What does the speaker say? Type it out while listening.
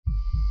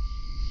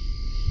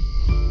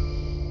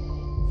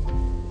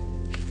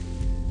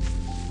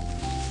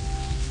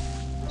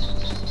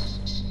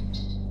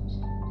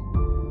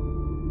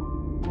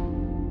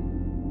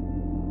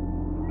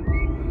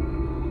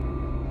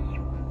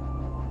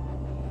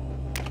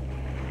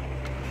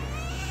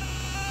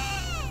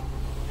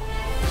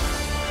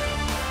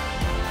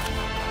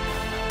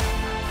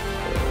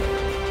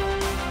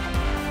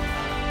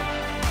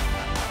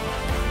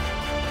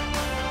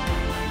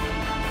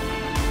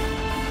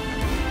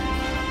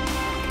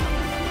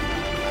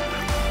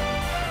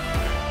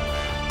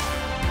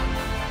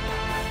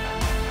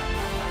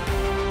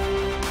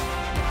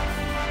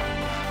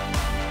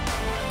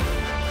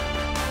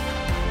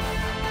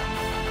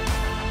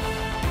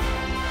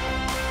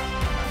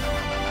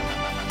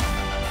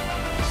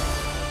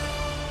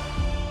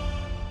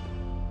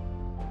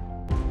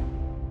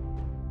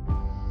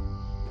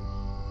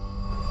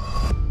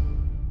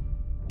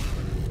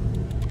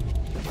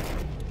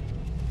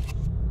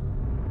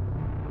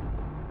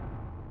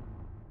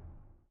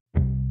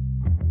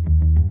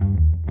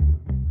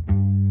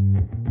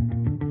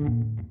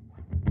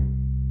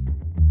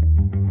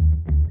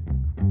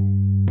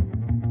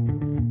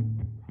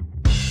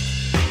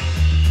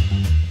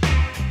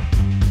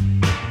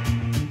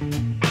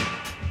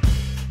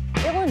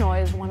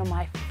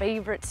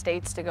favorite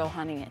states to go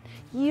hunting in.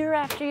 Year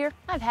after year,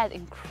 I've had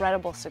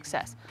incredible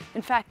success.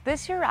 In fact,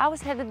 this year I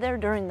was headed there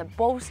during the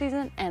bow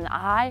season and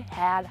I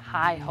had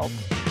high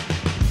hopes.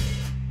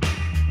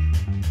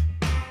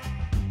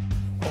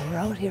 Well, we're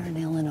out here in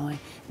Illinois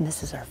and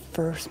this is our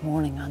first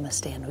morning on the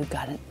stand. We've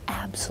got an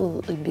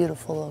absolutely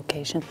beautiful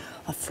location.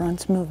 A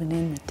front's moving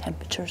in, the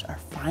temperatures are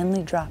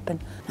finally dropping.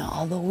 Now,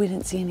 although we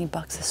didn't see any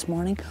bucks this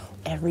morning,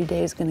 every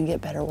day is gonna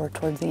get better. We're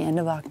towards the end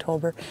of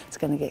October. It's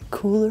gonna get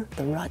cooler,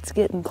 the rut's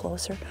getting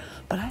closer,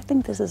 but I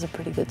think this is a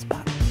pretty good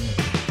spot.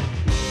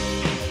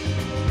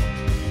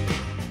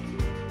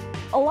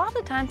 A lot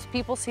of times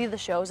people see the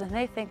shows and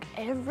they think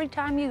every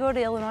time you go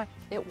to Illinois,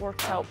 it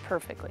works out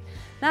perfectly.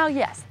 Now,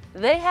 yes,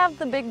 they have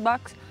the big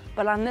bucks,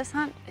 but on this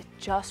hunt, it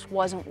just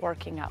wasn't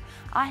working out.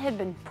 I had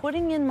been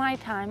putting in my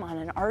time on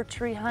an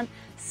archery hunt,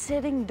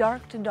 sitting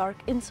dark to dark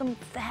in some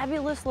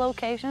fabulous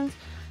locations,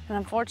 and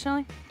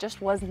unfortunately,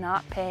 just was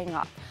not paying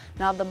off.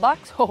 Now the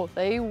bucks, oh,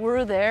 they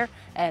were there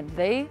and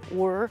they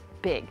were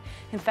big.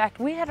 In fact,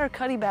 we had our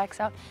cutty backs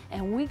out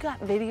and we got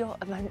video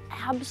of an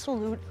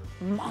absolute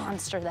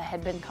monster that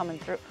had been coming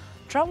through.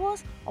 Trouble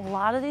was, a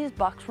lot of these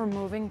bucks were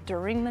moving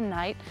during the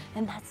night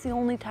and that's the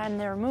only time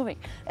they were moving.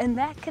 And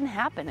that can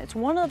happen. It's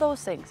one of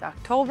those things.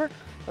 October,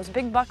 those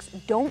big bucks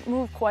don't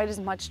move quite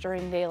as much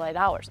during daylight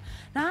hours.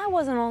 Now I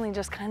wasn't only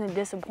just kind of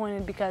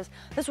disappointed because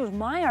this was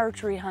my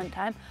archery hunt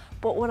time,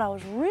 but what I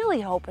was really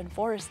hoping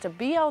for is to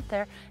be out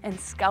there and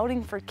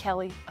scouting for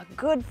Kelly, a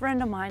good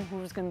friend of mine who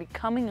was going to be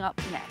coming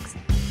up next.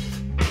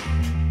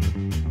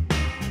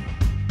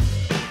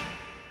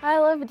 I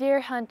love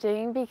deer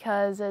hunting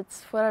because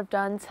it's what I've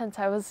done since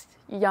I was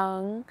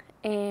young,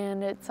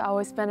 and it's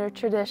always been a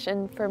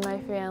tradition for my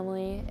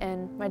family,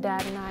 and my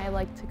dad and I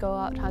like to go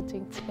out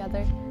hunting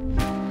together.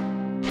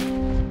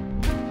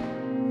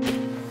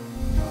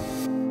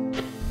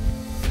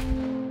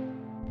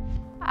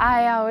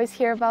 I always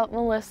hear about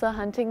Melissa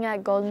hunting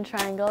at Golden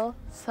Triangle,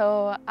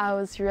 so I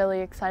was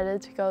really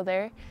excited to go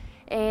there,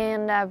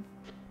 and I've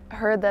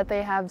heard that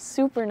they have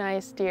super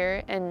nice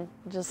deer, and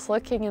just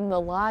looking in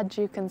the lodge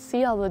you can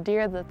see all the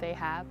deer that they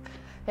have.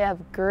 They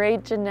have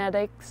great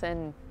genetics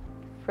and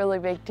really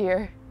big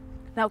deer.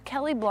 Now,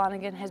 Kelly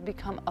Blonigan has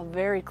become a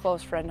very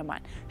close friend of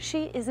mine.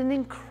 She is an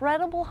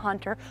incredible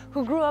hunter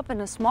who grew up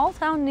in a small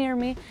town near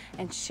me,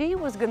 and she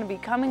was going to be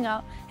coming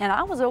out, and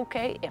I was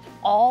okay if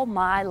all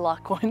my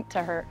luck went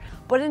to her.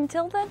 But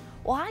until then,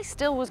 well, I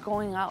still was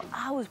going out.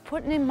 I was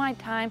putting in my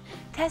time,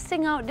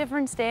 testing out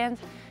different stands,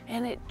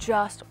 and it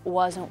just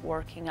wasn't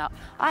working out.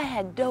 I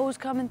had does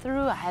coming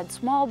through, I had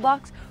small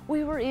bucks.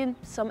 We were in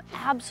some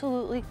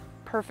absolutely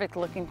perfect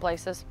looking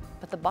places,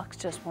 but the bucks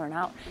just weren't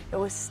out. It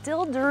was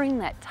still during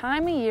that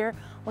time of year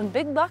when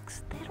big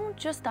bucks, they don't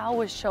just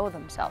always show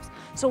themselves.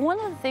 So one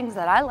of the things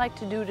that I like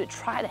to do to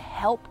try to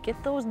help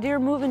get those deer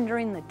moving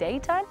during the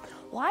daytime,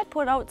 well, I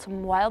put out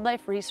some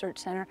Wildlife Research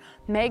Center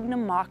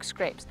Magnum mock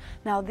scrapes.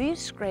 Now these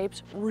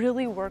scrapes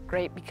really work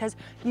great because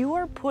you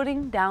are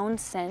putting down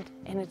scent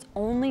and it's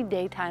only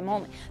daytime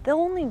only. They'll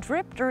only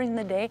drip during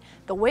the day.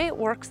 The way it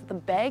works, the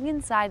bag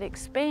inside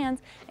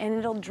expands and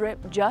it'll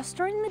drip just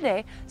during the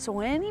day, so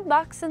any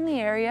bucks in the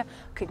area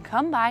can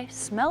come by,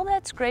 smell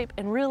that scrape,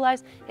 and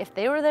realize if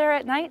they were there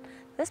at night,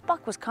 this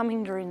buck was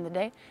coming during the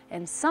day,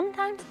 and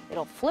sometimes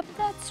it'll flip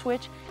that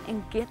switch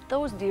and get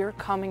those deer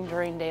coming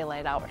during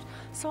daylight hours.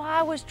 So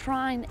I was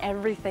trying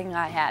everything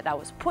I had. I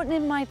was putting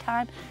in my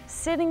time,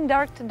 sitting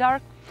dark to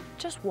dark,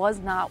 just was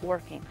not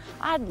working.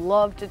 I'd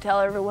love to tell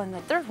everyone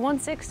that there's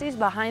 160s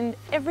behind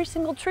every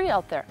single tree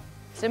out there.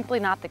 Simply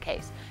not the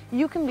case.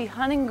 You can be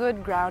hunting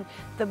good ground,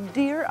 the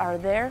deer are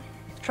there.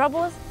 The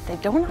trouble is, they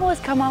don't always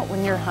come out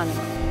when you're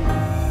hunting.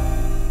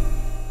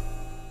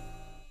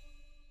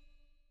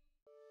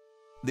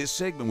 This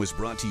segment was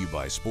brought to you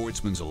by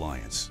Sportsman's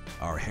Alliance.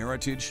 Our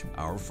heritage,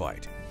 our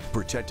fight.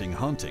 Protecting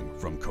hunting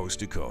from coast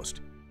to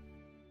coast.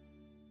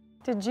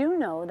 Did you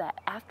know that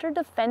after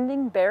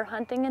defending bear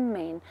hunting in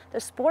Maine,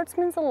 the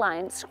Sportsman's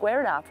Alliance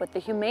squared off with the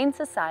Humane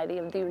Society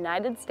of the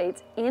United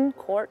States in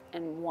court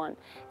and won?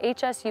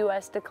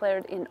 HSUS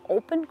declared in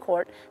open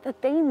court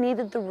that they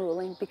needed the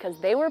ruling because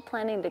they were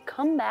planning to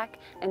come back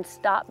and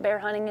stop bear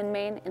hunting in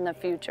Maine in the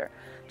future.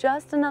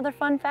 Just another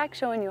fun fact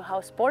showing you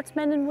how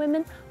sportsmen and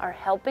women are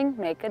helping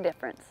make a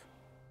difference.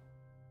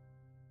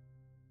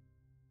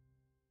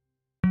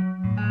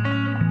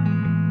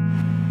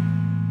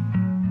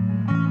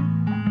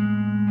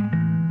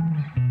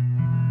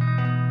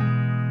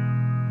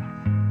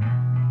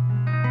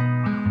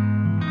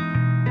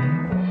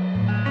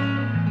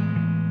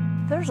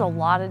 There's a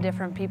lot of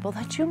different people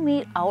that you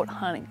meet out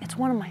hunting. It's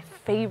one of my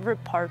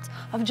favorite parts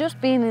of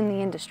just being in the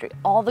industry,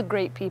 all the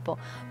great people.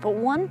 But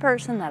one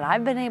person that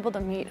I've been able to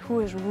meet who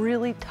has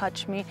really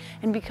touched me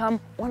and become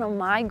one of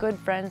my good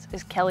friends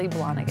is Kelly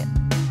Blonigan.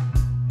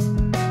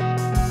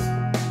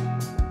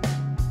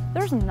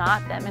 There's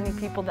not that many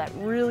people that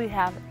really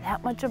have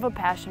that much of a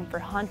passion for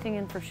hunting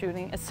and for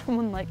shooting as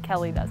someone like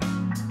Kelly does.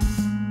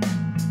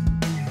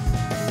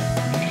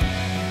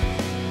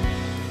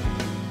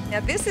 Now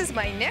this is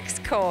my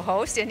next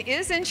co-host, and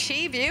isn't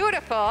she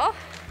beautiful?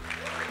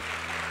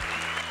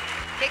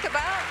 Take a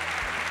bow.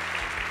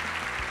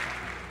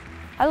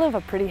 I live a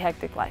pretty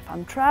hectic life.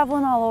 I'm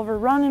traveling all over,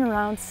 running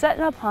around,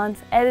 setting up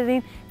hunts,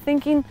 editing,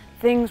 thinking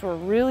things were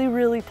really,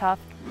 really tough.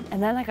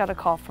 And then I got a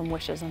call from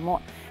Wishes and More.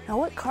 Now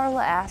what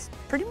Carla asked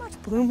pretty much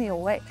blew me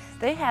away.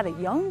 They had a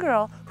young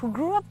girl who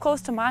grew up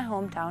close to my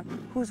hometown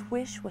whose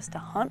wish was to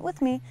hunt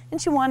with me, and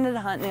she wanted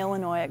to hunt in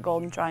Illinois at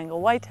Golden Triangle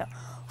Whitetail.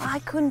 I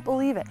couldn't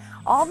believe it.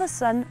 All of a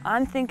sudden,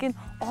 I'm thinking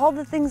all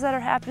the things that are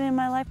happening in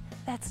my life,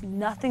 that's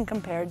nothing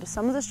compared to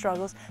some of the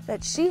struggles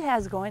that she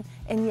has going,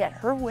 and yet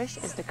her wish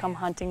is to come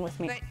hunting with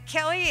me. But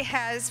Kelly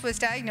was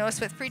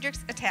diagnosed with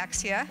Friedreich's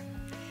ataxia,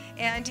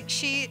 and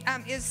she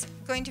is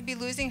going to be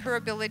losing her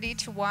ability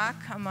to walk,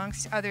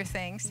 amongst other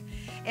things.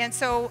 And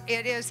so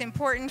it is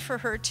important for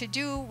her to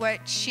do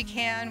what she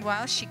can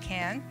while she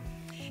can.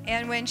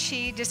 And when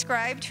she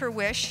described her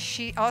wish,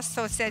 she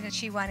also said that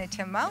she wanted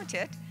to mount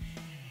it.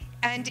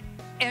 And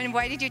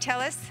why did you tell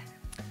us?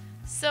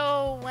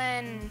 So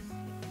when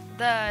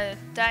the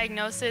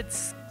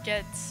diagnosis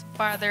gets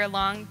farther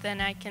along,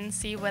 then I can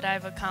see what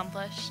I've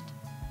accomplished.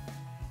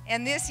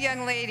 And this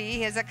young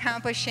lady is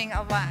accomplishing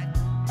a lot.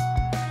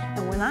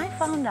 And when I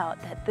found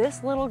out that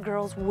this little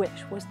girl's wish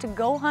was to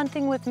go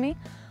hunting with me,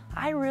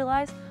 I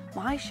realized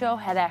my show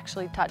had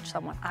actually touched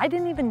someone. I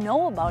didn't even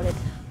know about it,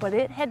 but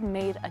it had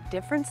made a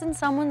difference in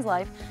someone's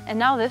life, and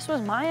now this was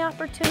my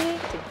opportunity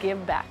to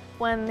give back.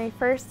 When they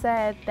first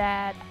said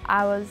that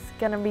I was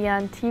gonna be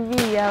on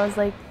TV, I was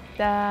like,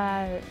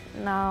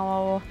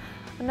 no,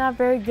 I'm not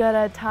very good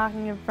at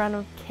talking in front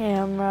of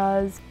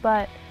cameras,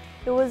 but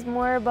it was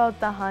more about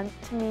the hunt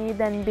to me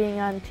than being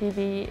on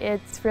TV.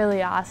 It's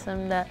really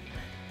awesome to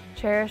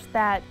cherish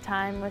that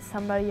time with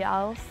somebody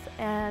else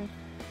and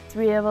to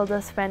be able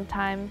to spend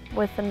time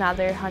with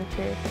another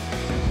hunter.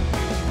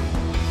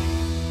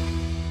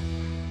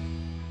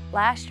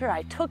 Last year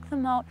I took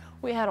them out.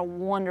 We had a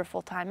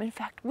wonderful time. In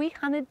fact, we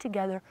hunted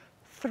together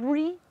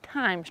 3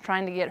 times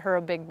trying to get her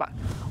a big buck.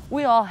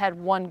 We all had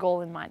one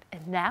goal in mind,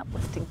 and that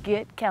was to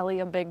get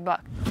Kelly a big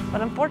buck. But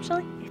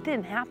unfortunately, it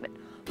didn't happen.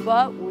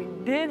 But we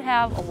did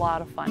have a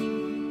lot of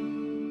fun.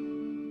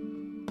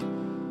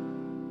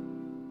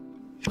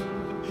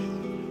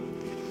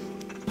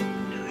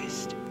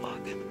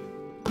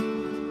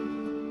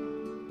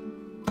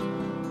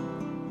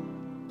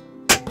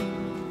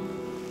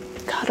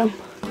 Got him.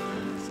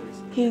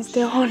 He's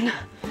down.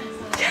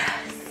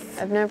 Yes!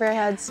 I've never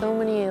had so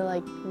many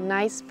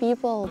nice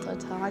people to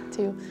talk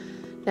to.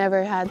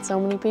 Never had so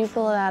many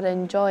people that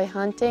enjoy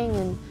hunting,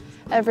 and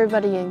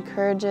everybody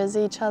encourages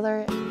each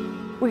other.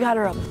 We got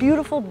her a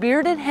beautiful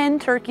bearded hen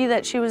turkey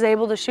that she was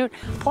able to shoot,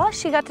 plus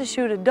she got to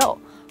shoot a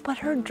doe. But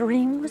her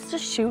dream was to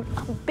shoot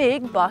a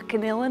big buck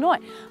in Illinois.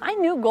 I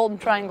knew Golden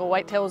Triangle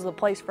Whitetail was the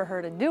place for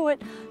her to do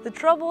it. The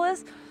trouble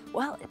is,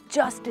 well, it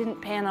just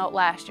didn't pan out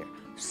last year.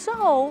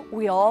 So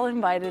we all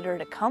invited her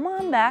to come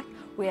on back.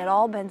 We had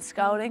all been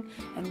scouting,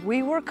 and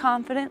we were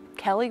confident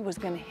Kelly was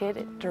going to hit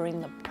it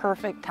during the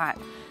perfect time.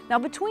 Now,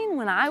 between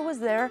when I was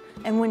there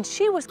and when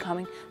she was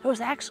coming, there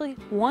was actually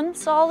one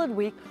solid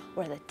week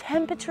where the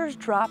temperatures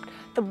dropped,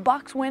 the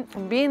bucks went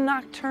from being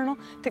nocturnal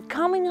to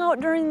coming out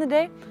during the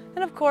day,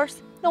 and of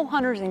course, no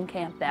hunters in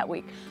camp that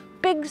week.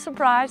 Big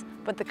surprise,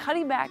 but the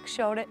cutty back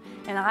showed it,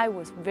 and I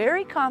was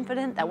very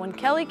confident that when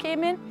Kelly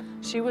came in,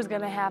 she was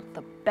going to have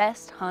the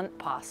best hunt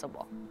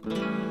possible.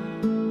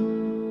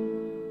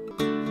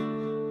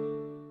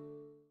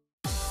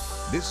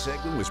 This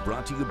segment was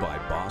brought to you by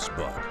Boss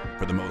Buck.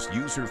 For the most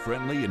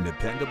user-friendly and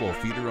dependable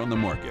feeder on the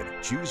market,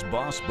 choose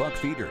Boss Buck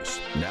feeders.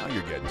 Now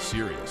you're getting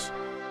serious.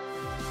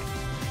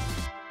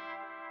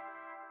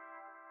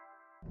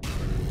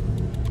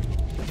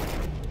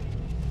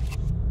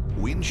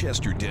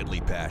 Winchester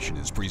Deadly Passion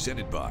is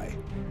presented by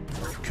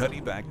Cutty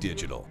Back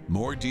Digital.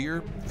 More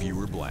deer,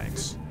 fewer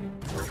blanks.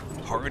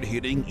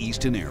 Hard-hitting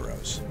Easton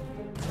Arrows.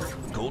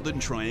 Golden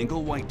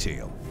Triangle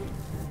Whitetail.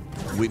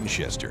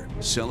 Winchester,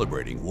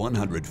 celebrating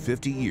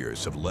 150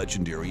 years of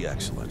legendary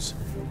excellence.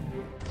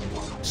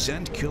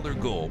 Scent Killer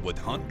Gold with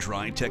Hunt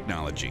Dry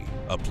technology.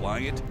 Apply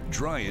it,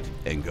 dry it,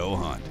 and go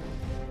hunt.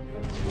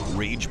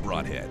 Rage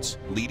Broadheads,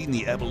 leading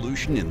the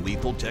evolution in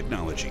lethal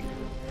technology.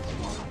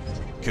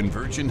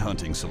 Convergent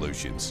Hunting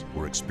Solutions,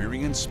 where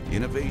experience,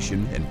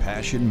 innovation, and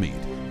passion meet.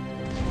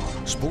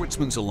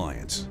 Sportsman's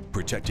Alliance,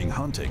 protecting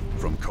hunting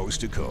from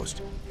coast to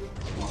coast.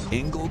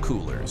 Engel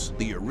Coolers,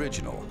 the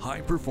original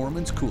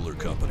high-performance cooler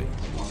company.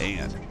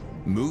 And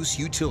Moose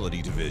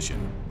Utility Division,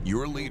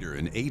 your leader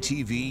in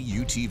ATV,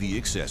 UTV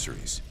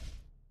accessories.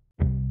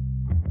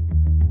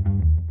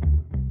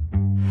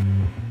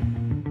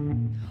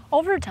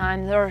 Over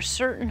time, there are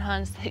certain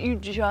hunts that you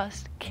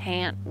just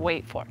can't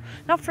wait for.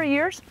 Now, for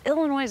years,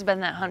 Illinois has been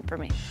that hunt for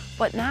me.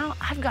 But now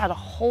I've got a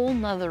whole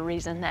nother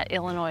reason that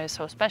Illinois is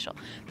so special,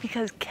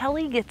 because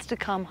Kelly gets to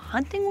come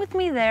hunting with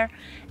me there,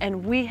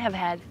 and we have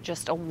had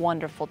just a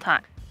wonderful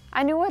time.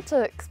 I knew what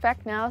to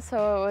expect now,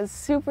 so it was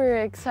super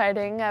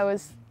exciting. I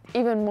was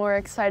even more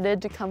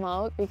excited to come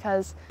out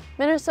because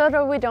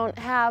Minnesota, we don't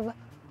have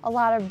a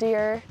lot of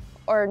deer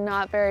or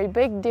not very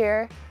big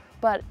deer,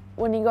 but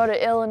when you go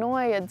to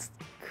Illinois, it's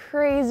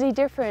crazy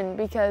different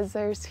because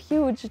there's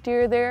huge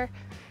deer there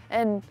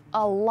and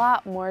a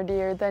lot more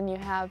deer than you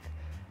have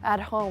at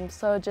home.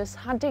 So just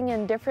hunting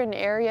in different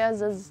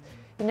areas is,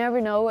 you never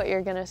know what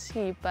you're gonna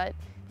see, but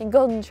in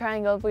Golden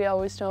Triangle, we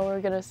always know we're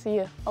gonna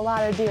see a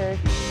lot of deer.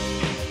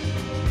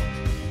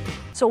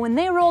 So when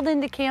they rolled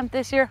into camp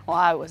this year, well,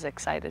 I was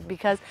excited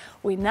because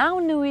we now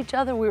knew each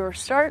other. We were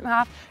starting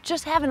off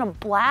just having a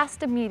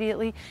blast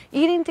immediately,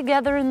 eating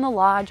together in the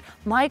lodge.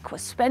 Mike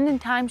was spending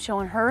time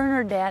showing her and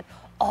her dad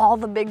all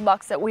the big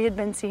bucks that we had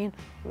been seeing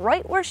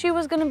right where she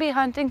was going to be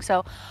hunting.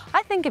 So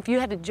I think if you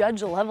had to judge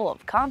the level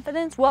of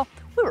confidence, well,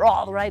 we were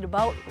all right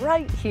about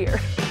right here.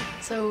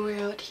 So we're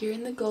out here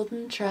in the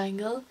Golden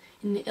Triangle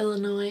in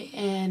Illinois,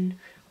 and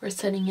we're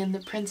sitting in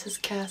the Princess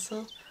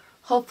Castle.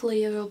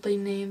 Hopefully it will be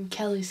named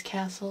Kelly's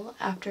Castle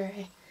after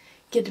I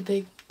get a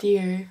big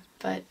deer,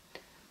 but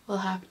we'll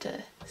have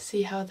to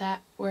see how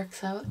that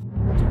works out.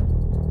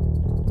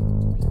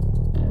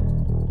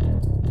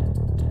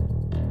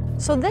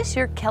 So this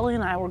year, Kelly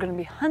and I were going to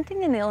be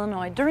hunting in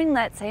Illinois during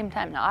that same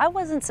time. Now, I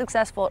wasn't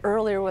successful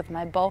earlier with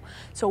my bow,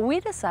 so we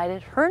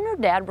decided her and her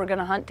dad were going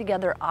to hunt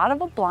together out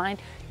of a blind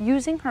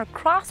using her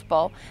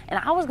crossbow,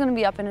 and I was going to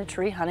be up in a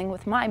tree hunting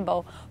with my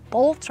bow,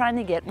 both trying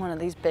to get one of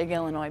these big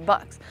Illinois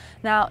bucks.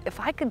 Now, if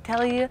I could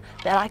tell you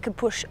that I could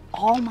push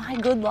all my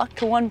good luck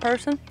to one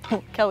person,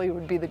 Kelly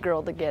would be the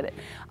girl to get it.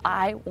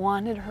 I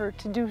wanted her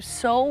to do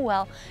so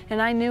well,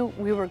 and I knew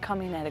we were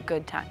coming at a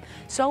good time.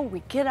 So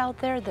we get out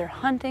there, they're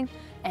hunting,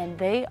 and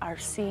they are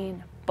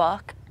seeing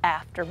buck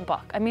after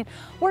buck. I mean,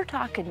 we're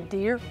talking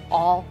deer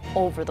all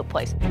over the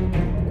place.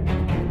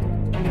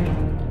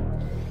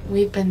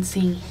 We've been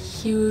seeing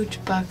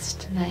huge bucks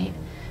tonight.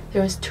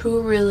 There was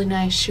 2 really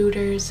nice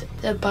shooters.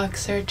 The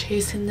bucks are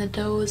chasing the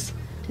does,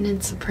 and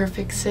it's a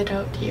perfect sit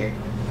out here.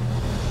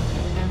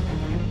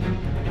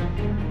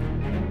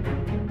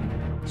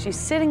 She's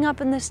sitting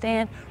up in the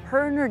stand.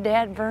 Her and her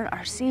dad, Vern,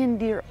 are seeing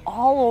deer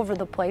all over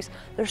the place.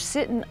 They're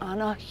sitting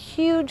on a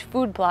huge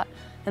food plot.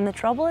 And the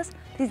trouble is,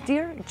 these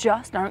deer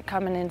just aren't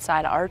coming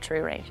inside archery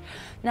range.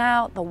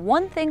 Now, the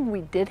one thing we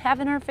did have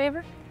in our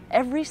favor,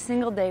 every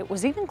single day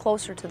was even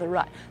closer to the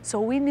rut. So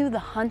we knew the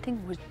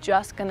hunting was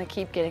just gonna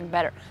keep getting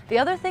better. The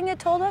other thing it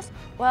told us,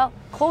 well,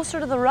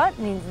 closer to the rut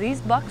means these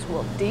bucks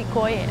will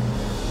decoy in.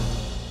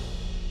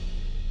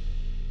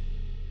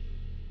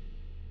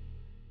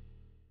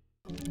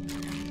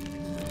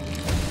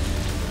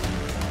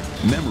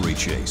 Memory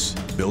Chase,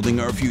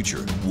 building our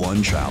future,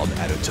 one child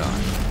at a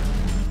time.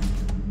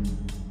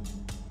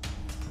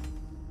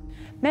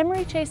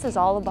 Memory Chase is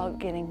all about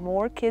getting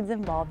more kids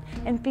involved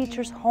and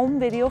features home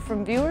video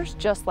from viewers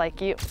just like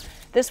you.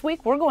 This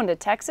week, we're going to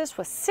Texas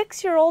with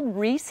 6-year-old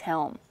Reese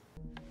Helm.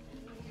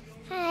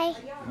 Hi.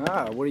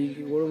 Ah, what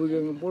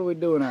are we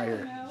doing out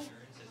here?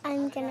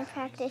 I'm gonna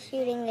practice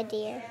shooting the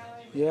deer.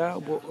 Yeah,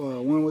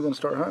 when are we gonna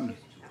start hunting?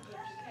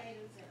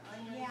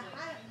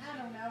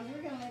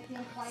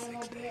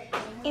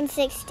 In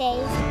 6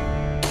 days.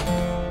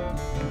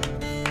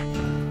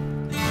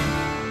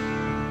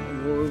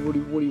 What do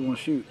you want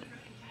to shoot?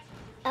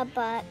 A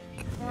buck.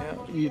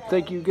 Yeah. You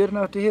think you're good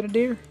enough to hit a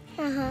deer?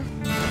 Uh-huh.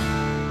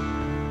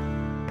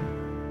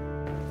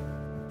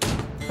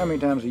 How many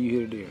times have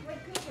you hit a deer?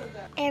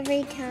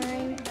 Every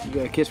time. You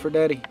got a kiss for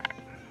Daddy?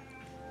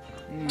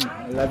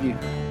 I love you.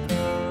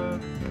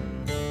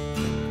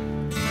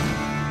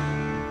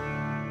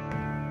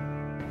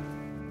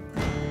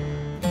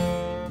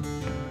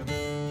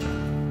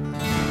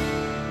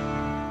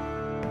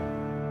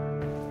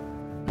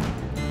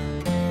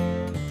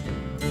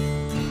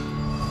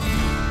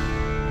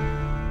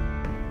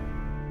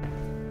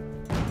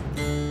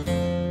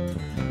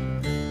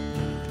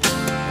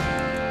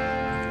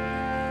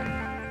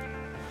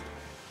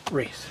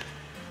 Reese,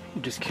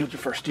 you just killed your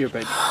first deer,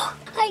 baby.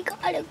 I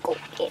gotta go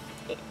get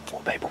it.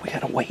 Well, baby, we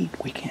gotta wait.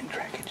 We can't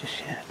track it just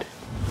yet.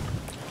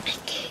 I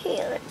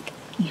can't.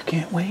 You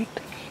can't wait?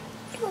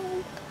 No,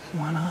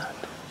 Why not?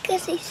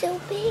 because he's so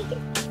big.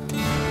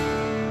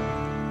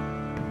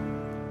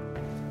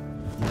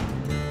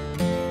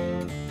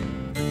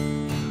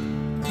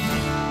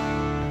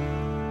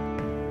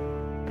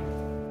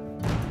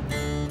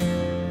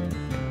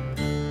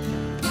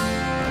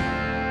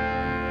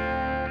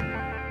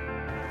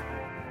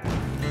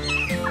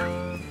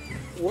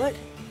 What?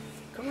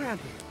 Come around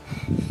here.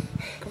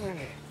 Come around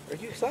here. Are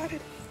you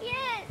excited?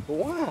 Yes, Well,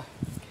 why?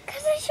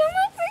 because I shot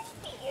my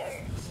first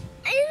deer.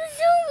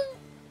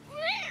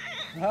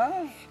 Huh?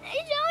 I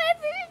shot my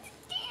first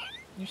deer.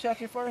 You shot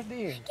your first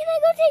deer. Can I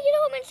go take it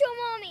home and show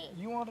Mommy?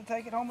 You want to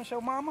take it home and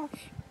show Mama?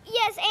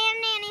 Yes,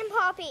 and Nanny and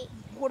Poppy.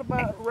 What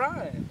about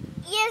Ryan?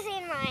 Yes,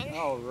 and Ryan.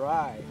 All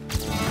right.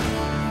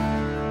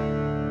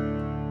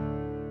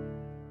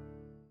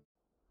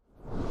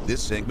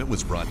 This segment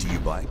was brought to you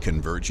by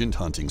Convergent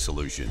Hunting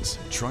Solutions.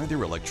 Try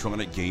their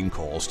electronic game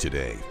calls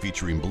today,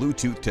 featuring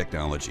Bluetooth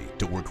technology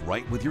to work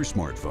right with your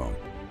smartphone.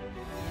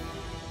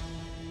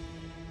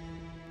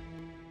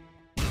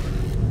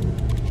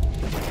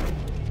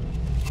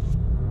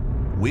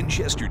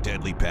 Winchester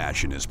Deadly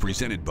Passion is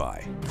presented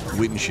by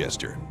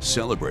Winchester,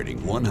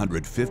 celebrating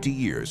 150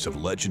 years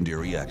of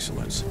legendary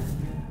excellence.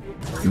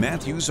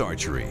 Matthews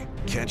Archery,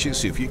 catch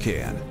us if you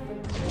can.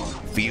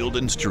 Field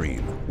and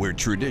Stream, where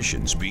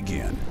traditions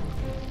begin.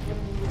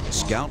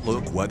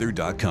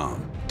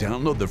 ScoutLookWeather.com.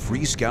 Download the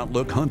free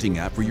ScoutLook hunting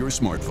app for your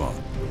smartphone.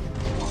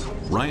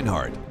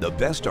 Reinhardt, the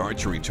best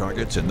archery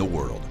targets in the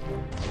world.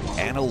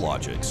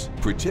 Analogics,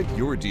 protect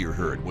your deer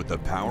herd with the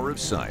power of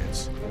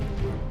science.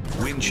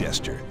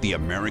 Winchester, the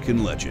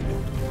American legend.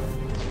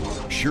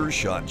 Sure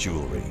Shot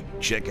Jewelry,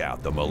 check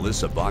out the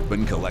Melissa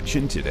Bachman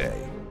collection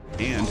today.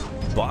 And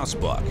Boss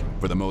Buck,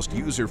 for the most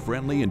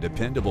user-friendly and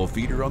dependable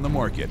feeder on the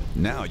market.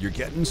 Now you're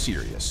getting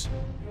serious.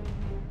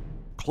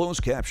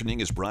 Closed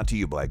captioning is brought to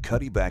you by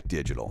Cuddyback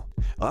Digital.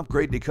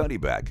 Upgrade to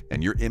Cuddyback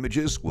and your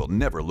images will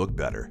never look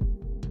better.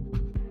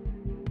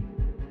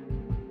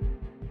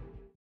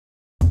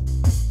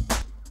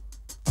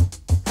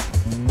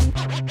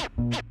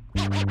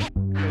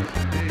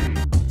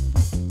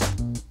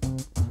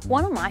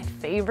 One of my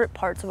favorite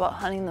parts about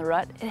hunting the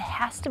rut, it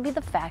has to be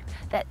the fact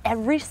that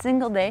every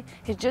single day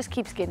it just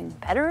keeps getting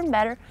better and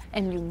better,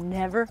 and you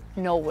never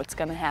know what's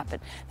gonna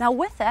happen. Now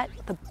with that,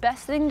 the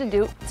best thing to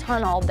do is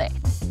hunt all day.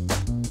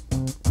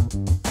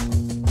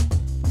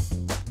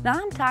 Now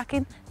I'm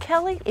talking,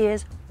 Kelly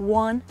is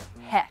one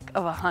heck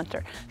of a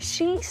hunter.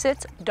 She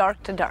sits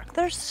dark to dark.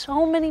 There's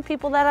so many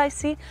people that I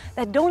see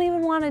that don't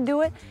even want to do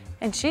it,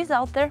 and she's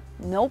out there,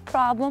 no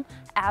problem,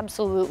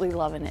 absolutely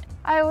loving it.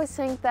 I always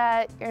think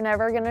that you're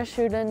never gonna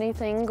shoot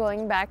anything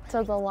going back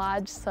to the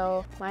lodge,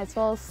 so might as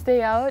well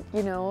stay out.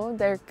 You know,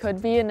 there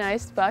could be a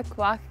nice buck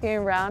walking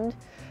around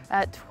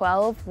at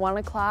 12, 1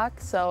 o'clock,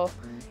 so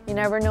you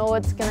never know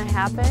what's gonna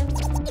happen.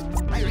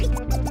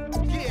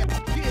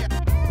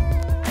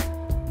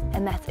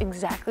 And that's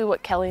exactly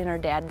what Kelly and her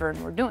dad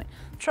Vern were doing.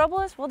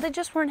 Trouble is, well, they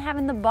just weren't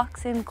having the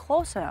bucks in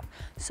close enough.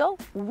 So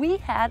we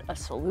had a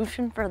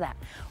solution for that.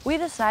 We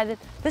decided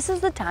this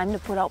is the time to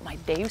put out my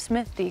Dave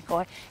Smith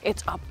decoy.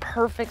 It's a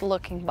perfect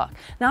looking buck.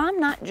 Now I'm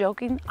not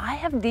joking, I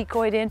have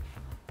decoyed in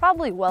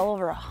probably well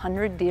over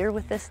 100 deer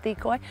with this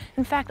decoy.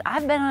 In fact,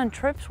 I've been on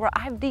trips where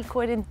I've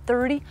decoyed in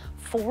 30,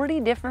 40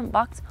 different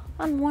bucks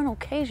on one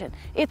occasion.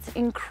 It's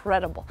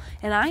incredible.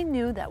 And I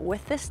knew that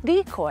with this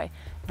decoy,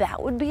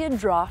 that would be a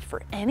draw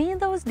for any of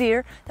those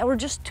deer that were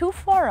just too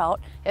far out.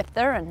 If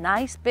they're a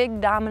nice,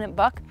 big, dominant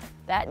buck,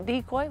 that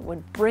decoy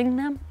would bring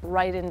them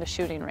right into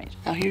shooting range.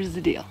 Now here's the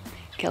deal.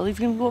 Kelly's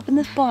gonna go up in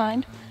this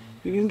blind.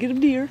 You're gonna get a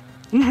deer.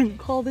 I'm gonna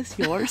call this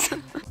yours.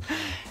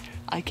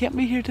 I can't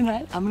be here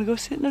tonight. I'm gonna go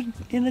sit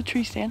in a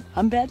tree stand.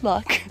 I'm bad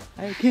luck.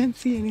 I can't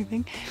see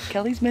anything.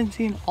 Kelly's been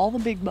seeing all the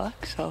big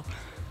bucks, so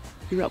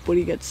you're up. What do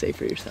you got to say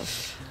for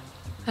yourself?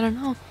 I don't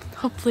know.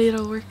 Hopefully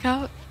it'll work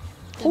out.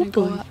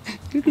 Hopefully.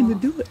 You're gonna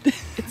do it.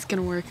 It's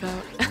gonna work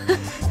out.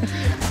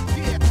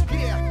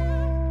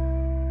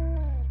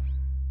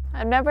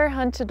 I've never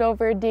hunted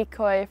over a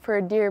decoy for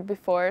a deer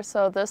before,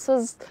 so this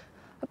is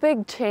a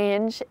big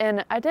change,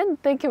 and I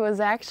didn't think it was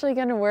actually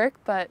gonna work,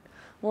 but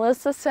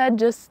Melissa said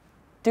just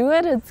do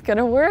it, it's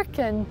gonna work,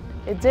 and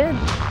it did.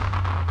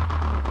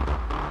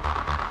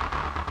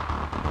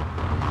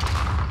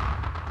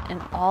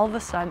 And all of a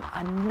sudden,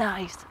 a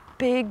nice,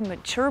 big,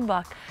 mature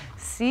buck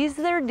sees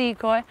their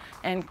decoy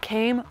and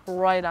came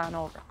right on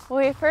over.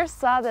 When we first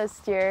saw this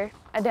deer,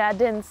 my dad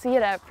didn't see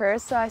it at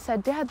first, so I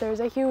said, Dad,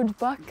 there's a huge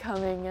buck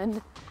coming,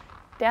 and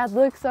Dad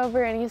looks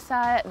over and he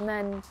saw it, and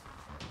then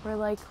we're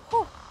like,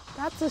 oh,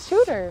 that's a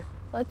shooter.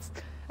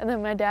 And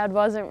then my dad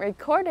wasn't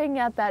recording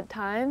at that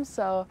time,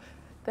 so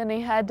then he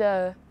had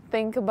to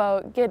think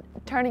about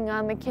turning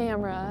on the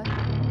camera.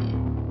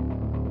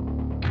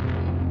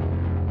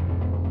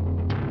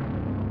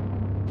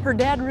 Her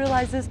dad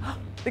realizes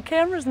the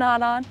camera's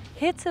not on,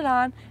 hits it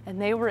on,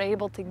 and they were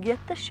able to get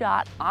the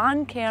shot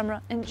on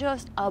camera and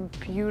just a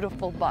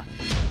beautiful buck.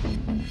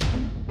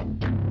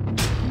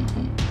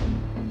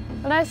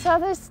 When I saw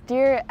this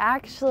deer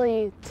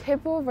actually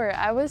tip over,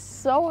 I was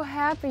so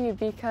happy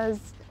because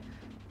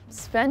I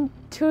spent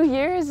 2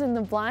 years in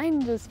the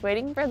blind just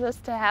waiting for this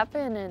to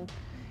happen, and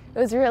it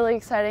was really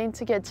exciting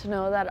to get to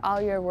know that all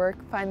your work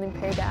finally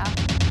paid off.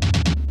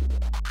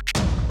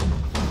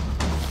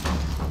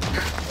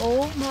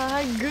 Oh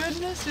my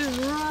goodness, is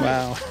right.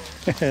 Wow.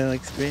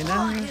 Looks very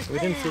nice. We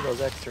didn't see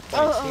those extra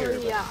points here.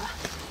 But... yeah.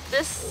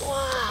 This,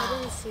 wow. I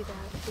didn't see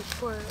that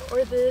before,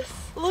 or this.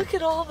 Look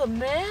at all the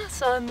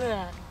mass on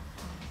that.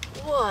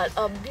 What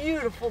a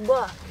beautiful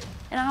buck.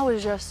 And I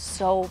was just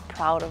so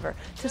proud of her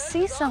to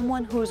see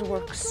someone who's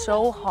worked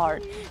so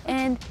hard.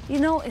 And you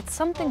know, it's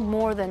something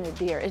more than a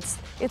deer. It's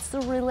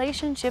the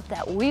relationship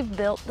that we've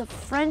built, the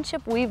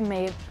friendship we've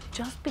made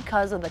just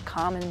because of the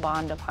common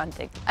bond of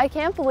hunting. I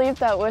can't believe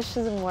that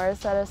Wishes and More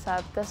set us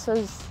up. This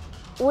was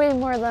way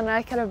more than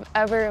I could have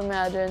ever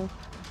imagined.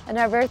 I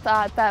never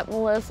thought that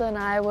Melissa and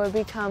I would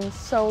become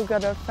so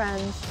good of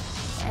friends.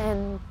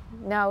 And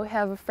now we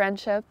have a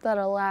friendship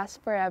that'll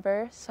last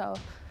forever. So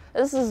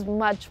this is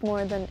much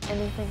more than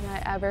anything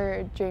I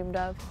ever dreamed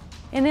of.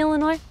 In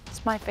Illinois,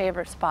 it's my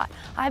favorite spot.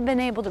 I've been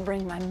able to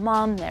bring my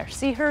mom there,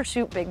 see her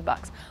shoot big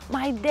bucks.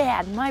 My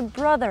dad, my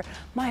brother,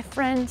 my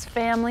friends,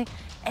 family,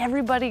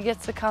 everybody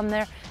gets to come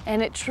there,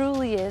 and it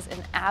truly is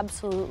an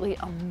absolutely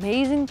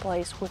amazing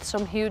place with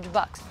some huge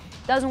bucks.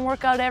 Doesn't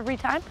work out every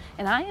time,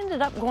 and I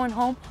ended up going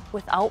home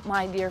without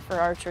my deer for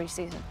archery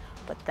season.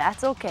 But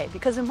that's okay,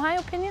 because in my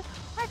opinion,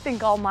 I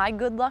think all my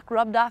good luck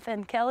rubbed off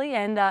on Kelly,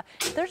 and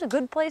if there's a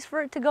good place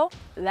for it to go,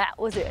 that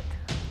was it.